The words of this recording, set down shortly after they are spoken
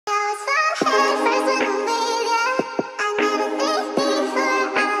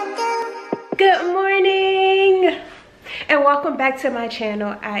welcome back to my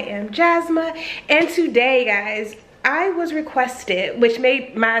channel. I am Jasma, and today, guys, I was requested, which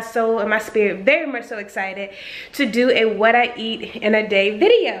made my soul and my spirit very much so excited, to do a what I eat in a day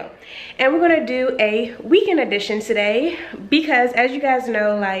video. And we're gonna do a weekend edition today because, as you guys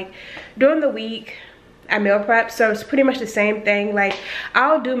know, like during the week I meal prep, so it's pretty much the same thing. Like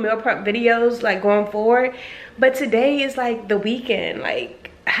I'll do meal prep videos like going forward, but today is like the weekend. Like,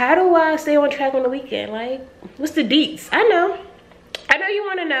 how do I stay on track on the weekend? Like, what's the deets? I know you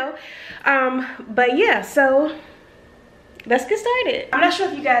want to know. But yeah, so let's get started. I'm not sure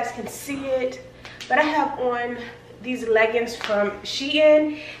if you guys can see it, but I have on these leggings from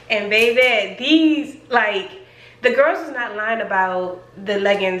Shein, and baby, these, like, the girls is not lying about the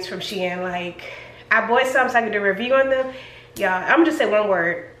leggings from Shein. Like, I bought some so I could do a review on them. Y'all, I'm just say one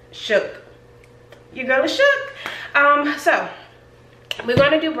word: shook. Your girl is shook. So we're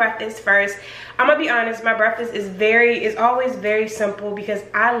gonna do breakfast first. I'm gonna be honest, my breakfast is always very simple because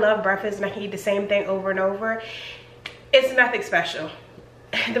I love breakfast and I can eat the same thing over and over. It's nothing special.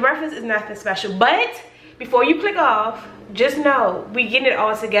 The breakfast is nothing special, but before you click off, just know we getting it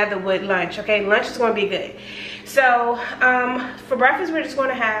all together with lunch, okay? Lunch is gonna be good. So for breakfast, we're just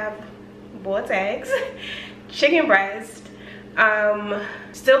gonna have boiled eggs, chicken breast,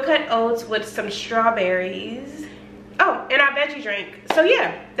 still cut oats with some strawberries. Oh, and our veggie drink. So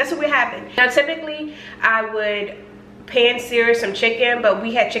yeah, that's what we're having. Now typically I would pan sear some chicken, but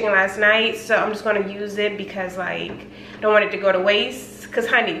we had chicken last night, so I'm just gonna use it because, like, I don't want it to go to waste. Cause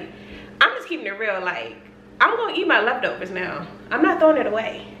honey, I'm just keeping it real. Like, I'm gonna eat my leftovers now. I'm not throwing it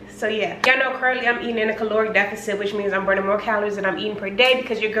away. So yeah, y'all know currently I'm eating in a caloric deficit, which means I'm burning more calories than I'm eating per day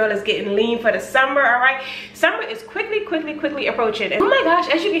because your girl is getting lean for the summer. All right, summer is quickly approaching, and oh my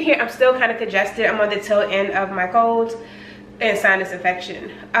gosh, as you can hear, I'm still kind of congested. I'm on the tail end of my colds and sinus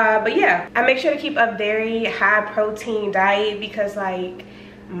infection. But yeah, I make sure to keep a very high protein diet because, like,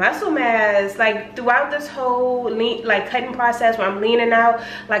 muscle mass, like, throughout this whole lean, like, cutting process where I'm leaning out,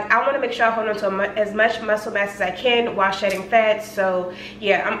 like, I want to make sure I hold on to as much muscle mass as I can while shedding fat. So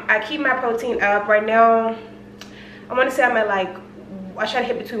yeah, I keep my protein up. Right now I want to say I'm at, like, I try to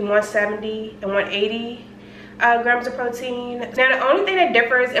hit between 170 and 180 grams of protein. Now the only thing that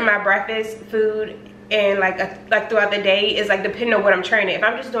differs in my breakfast food and like throughout the day is, like, depending on what I'm training. If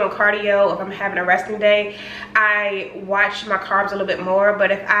I'm just doing cardio, or if I'm having a resting day, I watch my carbs a little bit more.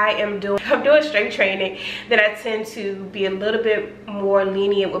 But if I'm doing strength training, then I tend to be a little bit more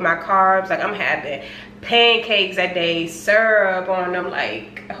lenient with my carbs. Like, I'm having pancakes that day, syrup on them,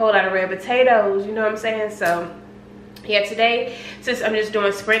 like a whole lot of red potatoes, you know what I'm saying? So yeah, today, since I'm just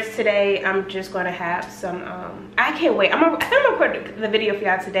doing sprints today, I'm just gonna have some I can't wait. I think I'm gonna put the video for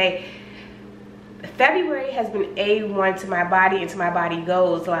y'all today. February has been A1 to my body and to my body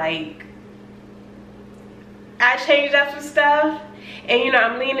goals. Like, I changed up some stuff, and you know,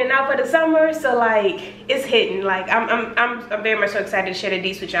 I'm leaning out for the summer, so like, it's hitting. Like, I'm very much so excited to share the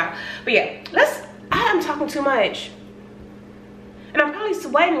deets with y'all. But yeah, I'm talking too much, and I'm probably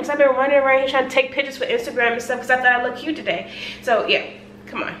sweating because I've been running around here trying to take pictures for Instagram and stuff because I thought I looked cute today. So yeah,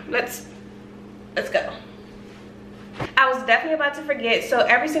 come on, let's go. I was definitely about to forget. So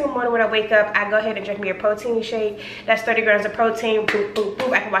every single morning when I wake up, I go ahead and drink me a protein shake. That's 30 grams of protein. Boop, boop,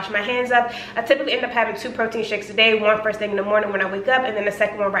 boop. I can wash my hands up. I typically end up having 2 protein shakes a day. One first thing in the morning when I wake up, and then the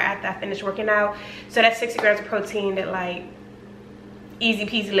second one right after I finish working out. So that's 60 grams of protein that, like, easy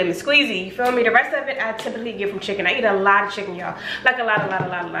peasy lemon squeezy. You feel me? The rest of it I typically get from chicken. I eat a lot of chicken, y'all. Like a lot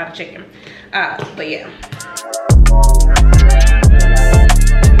of chicken. But yeah.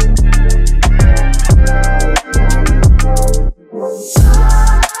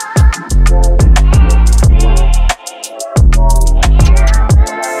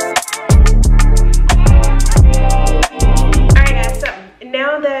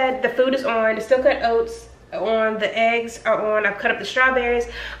 The still cut oats on, the eggs are on, I've cut up the strawberries.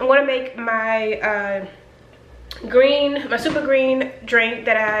 I'm gonna make my my super green drink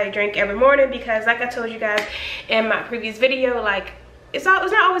that I drink every morning because, like I told you guys in my previous video, like, it's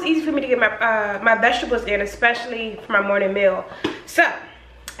not always easy for me to get my vegetables in, especially for my morning meal. So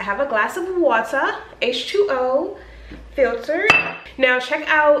I have a glass of water, H2O filtered. Now check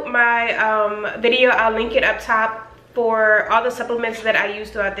out my video, I'll link it up top, for all the supplements that I use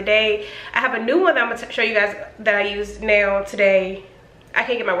throughout the day. I have a new one that I'm gonna show you guys that I use now today. I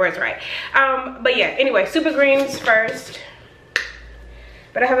can't get my words right. But yeah, anyway, super greens first.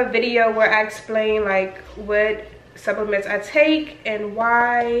 But I have a video where I explain, like, what supplements I take and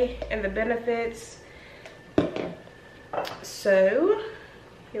why and the benefits. So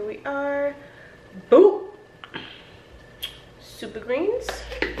here we are. Boop. Super greens.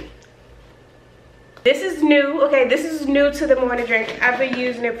 This is new. Okay, this is new to the morning drink. I've been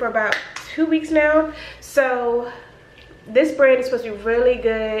using it for about 2 weeks now. So this brand is supposed to be really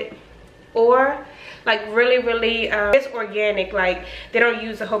good, or like really it's organic. Like they don't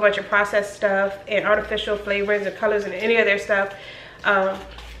use a whole bunch of processed stuff and artificial flavors and colors and any of their stuff.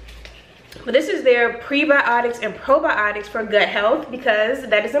 But this is their prebiotics and probiotics for gut health, because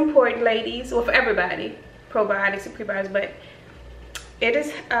that is important, ladies. Well, for everybody, probiotics and prebiotics, but it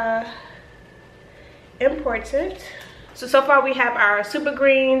is important. So far we have our super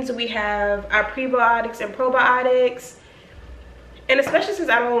greens, we have our prebiotics and probiotics, and especially since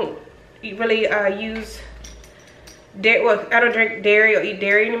I don't really use dairy, well, I don't drink dairy or eat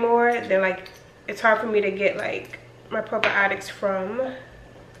dairy anymore, then like it's hard for me to get like my probiotics from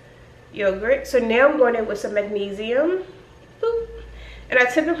yogurt. So now I'm going in with some magnesium. Boop. And I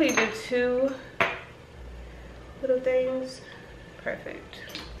typically do 2 little things. Perfect.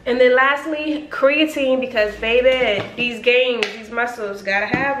 And then lastly, creatine, because baby, these gains, these muscles, gotta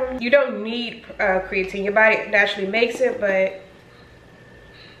have them. You don't need creatine. Your body naturally makes it, but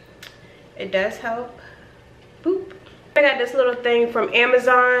it does help. Boop. I got this little thing from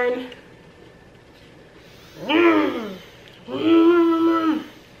Amazon.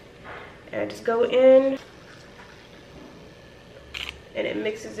 And I just go in and it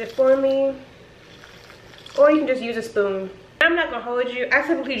mixes it for me. Or you can just use a spoon. I'm not gonna hold you. I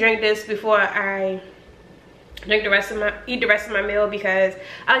typically drink this before I drink eat the rest of my meal, because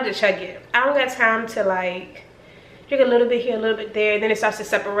I like to chug it. I don't got time to like drink a little bit here, a little bit there, and then it starts to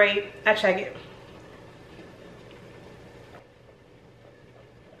separate. I chug it.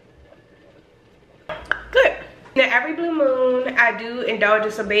 Good. Now every blue moon I do indulge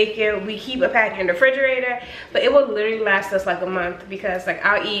in some bacon. We keep a pack in the refrigerator, but it will literally last us like a month, because like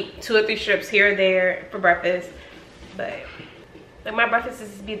I'll eat 2 or 3 strips here or there for breakfast, but like my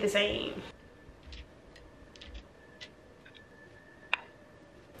breakfasts be the same.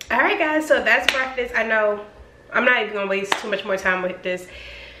 All right guys, so that's breakfast. I know I'm not even gonna waste too much more time with this.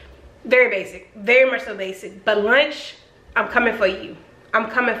 Very basic, very much so basic, but lunch, I'm coming for you. I'm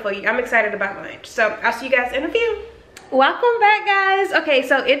coming for you. I'm excited about lunch. So I'll see you guys in a few. Welcome back, guys. Okay,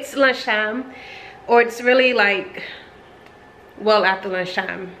 so it's lunchtime, or it's really like well after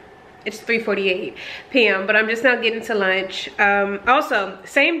lunchtime. It's 3:48 p.m. but I'm just now getting to lunch. Also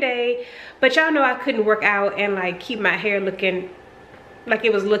same day, but y'all know I couldn't work out and like keep my hair looking like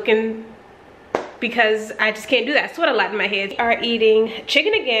it was looking, because I just can't do that. I sweat a lot in my head. We are eating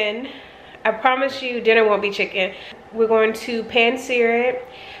chicken again. I promise you dinner won't be chicken. We're going to pan sear it.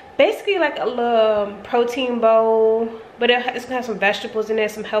 Basically like a little protein bowl, but it's gonna have some vegetables in there,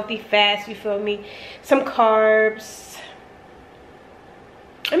 some healthy fats, you feel me? Some carbs.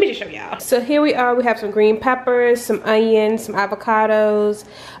 Let me just show y'all. So here we are. We have some green peppers, some onions, some avocados,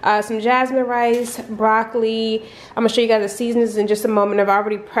 some jasmine rice, broccoli. I'm gonna show you guys the seasonings in just a moment. I've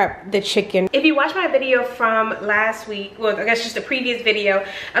already prepped the chicken. If you watched my video from last week, well, I guess just the previous video,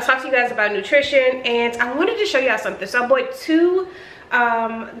 I talked to you guys about nutrition, and I wanted to show y'all something. So I bought 2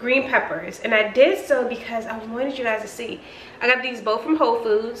 green peppers, and I did so because I wanted you guys to see. I got these both from Whole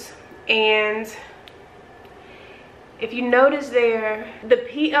Foods, and if you notice there, the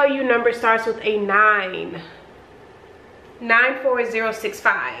PLU number starts with a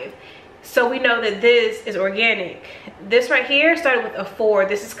 94065. So we know that this is organic. This right here started with a 4.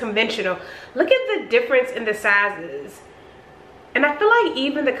 This is conventional. Look at the difference in the sizes. And I feel like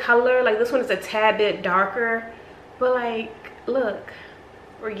even the color, like this one is a tad bit darker, but like, look,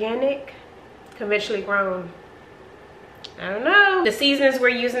 organic, conventionally grown. I don't know. The seasonings we're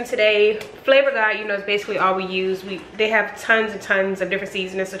using today, Flavor God, you know, is basically all we use. They have tons and tons of different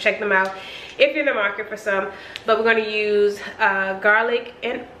seasonings, so check them out if you're in the market for some. But we're going to use garlic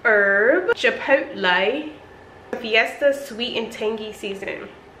and herb, chipotle, Fiesta sweet and tangy seasoning.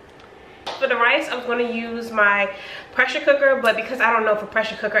 For the rice, I was going to use my pressure cooker, but because I don't know if a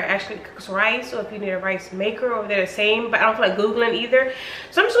pressure cooker actually cooks rice, or if you need a rice maker, or they're the same, but I don't feel like Googling either.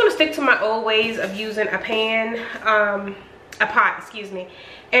 So I'm just going to stick to my old ways of using a pan, a pot, excuse me,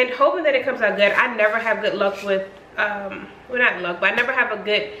 and hoping that it comes out good. I never have good luck with, well, not luck, but I never have a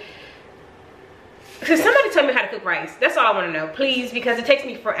good, because somebody tell me how to cook rice. That's all I want to know, please, because it takes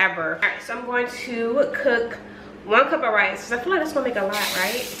me forever. All right, so I'm going to cook 1 cup of rice, because I feel like that's going to make a lot,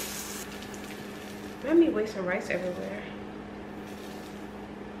 right? Let me waste some rice everywhere.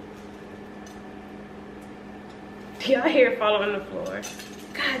 Y'all hear it fall on the floor.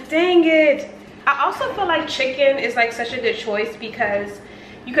 God dang it. I also feel like chicken is like such a good choice, because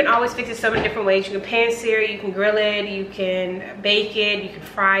you can always fix it so many different ways. You can pan sear it, you can grill it, you can bake it, you can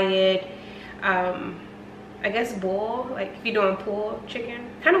fry it. I guess boil, like if you're doing pulled chicken.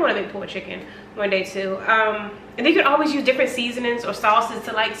 Kind of want to make pulled chicken one day too. And you can always use different seasonings or sauces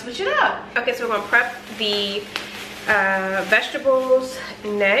to like switch it up. Okay, so we're gonna prep the vegetables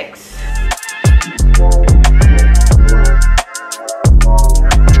next.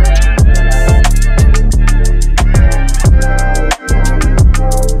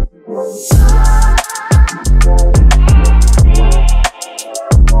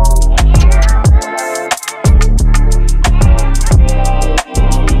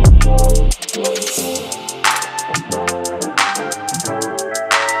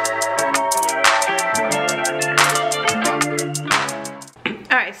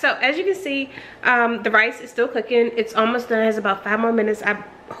 So as you can see, the rice is still cooking. It's almost done. It has about 5 more minutes, I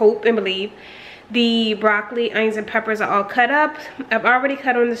hope and believe. The broccoli, onions, and peppers are all cut up. I've already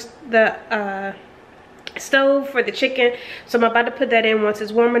cut on the stove for the chicken, so I'm about to put that in once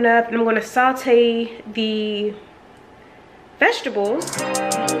it's warm enough, and I'm going to saute the vegetables.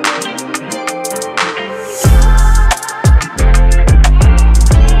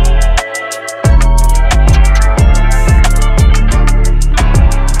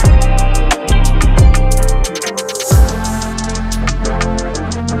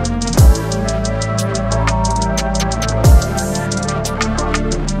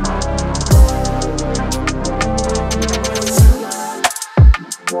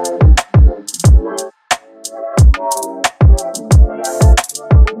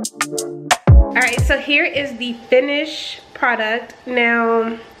 Alright, so here is the finished product.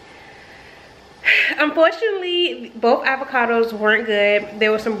 Now, unfortunately, both avocados weren't good.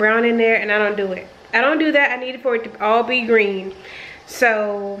 There was some brown in there, and I don't do it. I don't do that. I need it for it to all be green.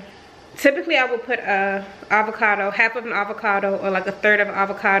 So, typically I would put a avocado, half of an avocado, or like a third of an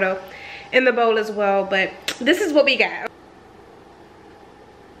avocado in the bowl as well. But this is what we got.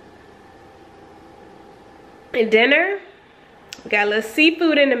 And dinner. We got a little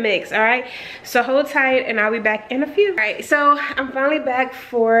seafood in the mix, all right? So hold tight and I'll be back in a few. All right, so I'm finally back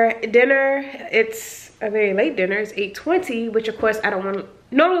for dinner. It's a very late dinner. It's 8:20, which of course I don't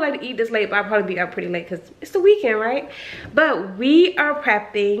normally like to eat this late, but I'll probably be up pretty late because it's the weekend, right? But we are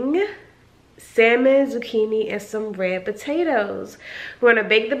prepping salmon, zucchini, and some red potatoes. We're gonna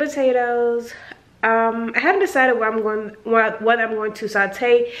bake the potatoes. I haven't decided whether I'm going to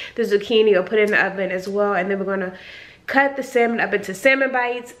saute the zucchini or put it in the oven as well, and then we're gonna cut the salmon up into salmon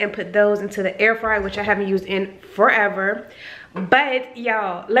bites and put those into the air fryer, which I haven't used in forever. But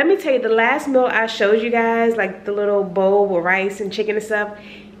y'all, let me tell you, the last meal I showed you guys, like the little bowl with rice and chicken and stuff,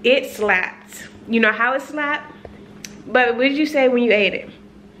 it slapped. You know how it slapped? But what did you say when you ate it?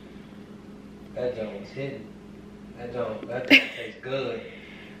 That joint was hidden. That joint tastes good.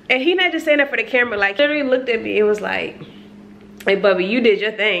 And he not just saying that for the camera, like literally looked at me and was like, "Hey Bubby, you did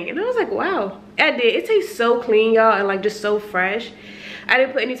your thing." And I was like, wow, I did. It tastes so clean, y'all, and like just so fresh. I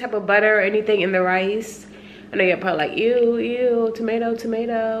didn't put any type of butter or anything in the rice. I know you're probably like, ew, ew, tomato,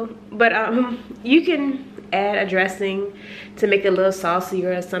 tomato. But you can add a dressing to make it a little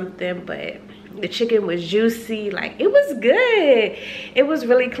saucier or something. But the chicken was juicy, like it was good. It was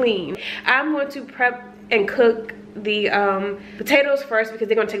really clean. I'm going to prep and cook the potatoes first because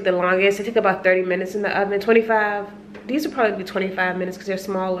they're gonna take the longest. They take about 30 minutes in the oven. 25. These will probably be 25 minutes because they're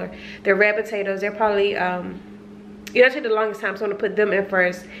smaller. They're red potatoes. They're probably it'll take the longest time, so I'm gonna put them in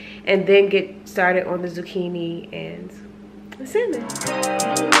first and then get started on the zucchini and the salmon.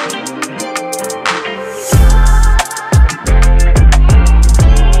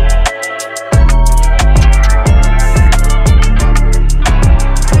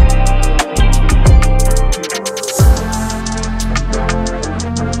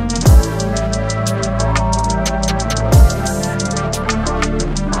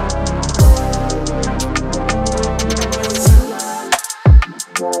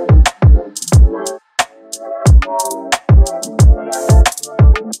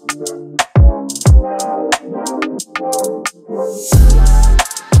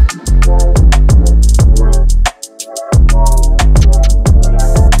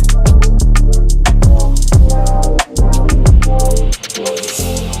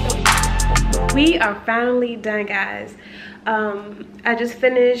 We are finally done, guys. I just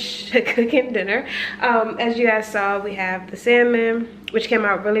finished cooking dinner. As you guys saw, we have the salmon, which came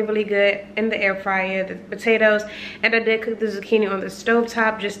out really, really good in the air fryer, the potatoes, and I did cook the zucchini on the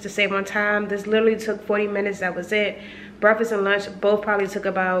stovetop just to save on time. This literally took 40 minutes, that was it. Breakfast and lunch both probably took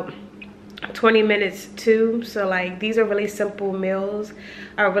about 20 minutes too. So like, these are really simple meals,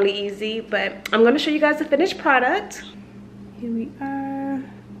 are really easy, but I'm gonna show you guys the finished product. Here we are.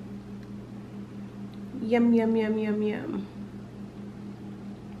 Yum, yum, yum, yum, yum.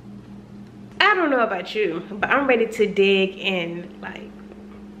 I don't know about you, but I'm ready to dig in. Like,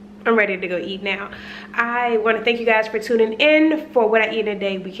 I'm ready to go eat now. I want to thank you guys for tuning in for What I Eat in a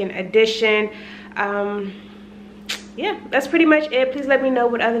Day Weekend Edition. Yeah, that's pretty much it. Please let me know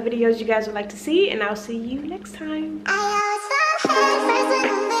what other videos you guys would like to see, and I'll see you next time.